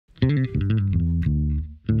Understand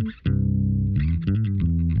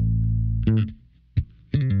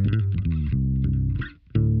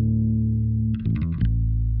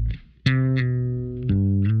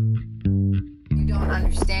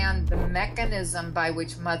the mechanism by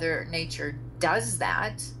which Mother Nature does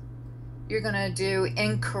that, you're going to do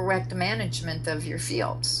incorrect management of your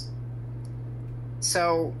fields.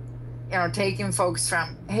 So, you know, taking folks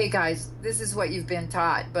from, hey guys, this is what you've been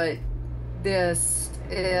taught, but this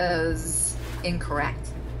is incorrect.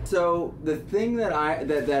 So the thing that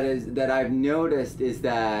I've noticed is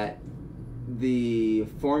that the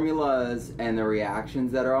formulas and the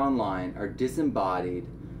reactions that are online are disembodied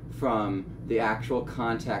from the actual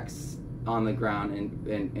context on the ground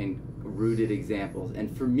and rooted examples.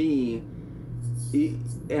 And for me,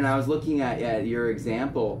 and I was looking at your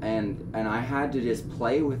example, and I had to just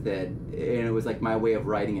play with it, and it was like my way of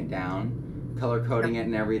writing it down, color coding it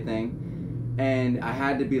and everything. And I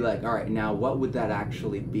had to be like, all right, now what would that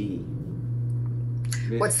actually be?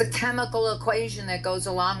 What's the chemical equation that goes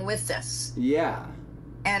along with this? Yeah.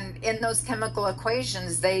 And in those chemical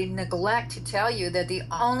equations, they neglect to tell you that the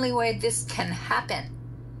only way this can happen,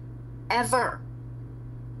 ever,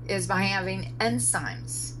 is by having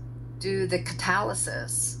enzymes do the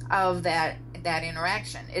catalysis of that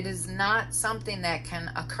interaction. It is not something that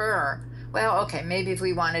can occur. Well, okay, maybe if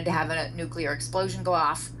we wanted to have a nuclear explosion go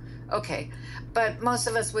off, okay. But most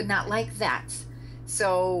of us would not like that.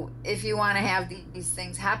 So if you want to have these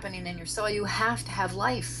things happening in your soil, you have to have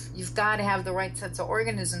life. You've got to have the right sets of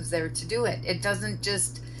organisms there to do it. It doesn't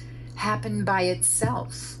just happen by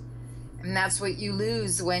itself. And that's what you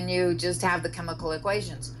lose when you just have the chemical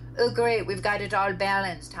equations. Oh, great, we've got it all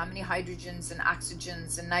balanced. How many hydrogens and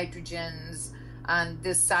oxygens and nitrogens on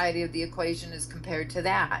this side of the equation is compared to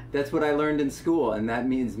that? That's what I learned in school, and that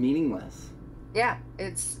means meaningless. Yeah,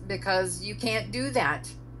 it's because you can't do that.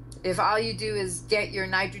 If all you do is get your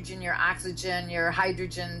nitrogen, your oxygen, your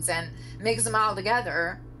hydrogens, and mix them all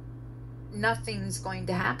together, nothing's going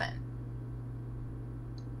to happen.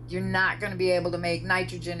 You're not going to be able to make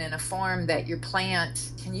nitrogen in a form that your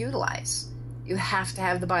plant can utilize. You have to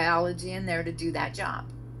have the biology in there to do that job.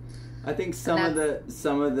 I think some of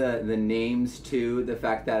the names too, the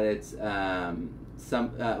fact that it's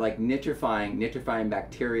like nitrifying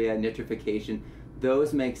bacteria, nitrification,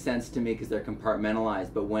 those make sense to me because they're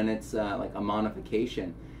compartmentalized. But when it's like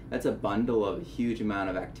ammonification, that's a bundle of a huge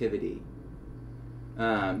amount of activity.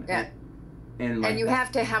 Yeah. And you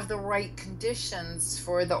have to have the right conditions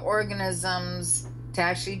for the organisms to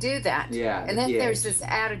actually do that. Yeah. And then there's this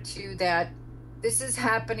attitude that this is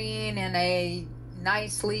happening in a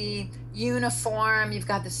nicely uniform, you've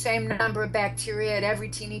got the same number of bacteria at every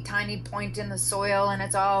teeny tiny point in the soil, and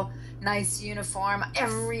it's all nice, uniform.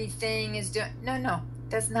 Everything is doing... No,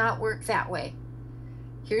 does not work that way.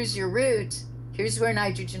 Here's your root. Here's where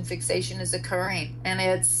nitrogen fixation is occurring, and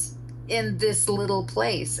it's in this little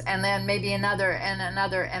place, and then maybe another and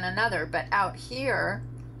another and another. But out here,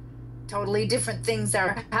 totally different things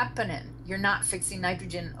are happening. You're not fixing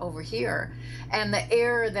nitrogen over here. And the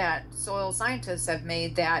error that soil scientists have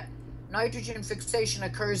made, that nitrogen fixation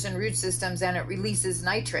occurs in root systems and it releases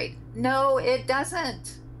nitrate. No, it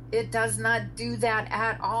doesn't. It does not do that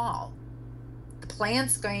at all. The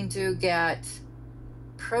plant's going to get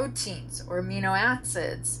proteins or amino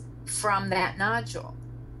acids from that nodule.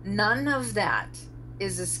 None of that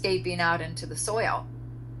is escaping out into the soil.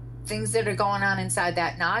 Things that are going on inside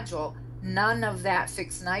that nodule, none of that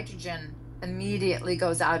fixed nitrogen immediately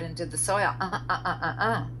goes out into the soil.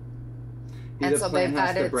 And so they've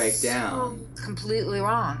got it break down. Completely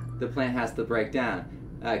wrong. The plant has to break down.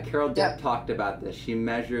 Carol Depp talked about this. She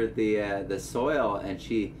measured the soil, and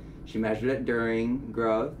she measured it during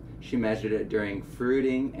growth. She measured it during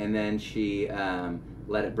fruiting, and then she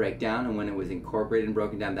let it break down. And when it was incorporated and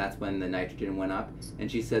broken down, that's when the nitrogen went up.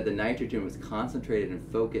 And she said the nitrogen was concentrated and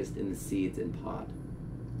focused in the seeds and pod.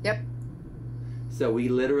 Yep. So we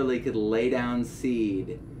literally could lay down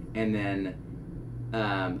seed and then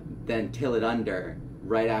till it under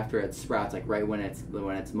right after it sprouts, like right when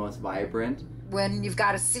it's most vibrant. When you've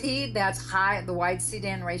got a seed that's high, the wide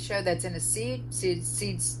seed-in ratio that's in a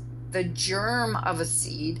seeds, the germ of a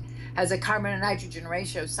seed has a carbon and nitrogen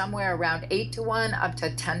ratio somewhere around 8-to-1 up to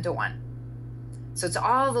 10-to-1. So it's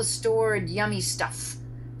all the stored yummy stuff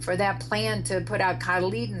for that plant to put out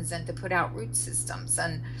cotyledons and to put out root systems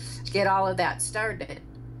and get all of that started.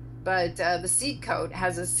 But the seed coat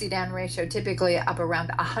has a seed-in ratio typically up around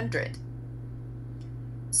 100.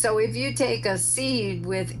 So if you take a seed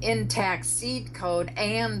with intact seed coat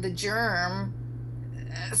and the germ,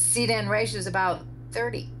 seed-in ratio is about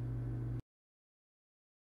 30.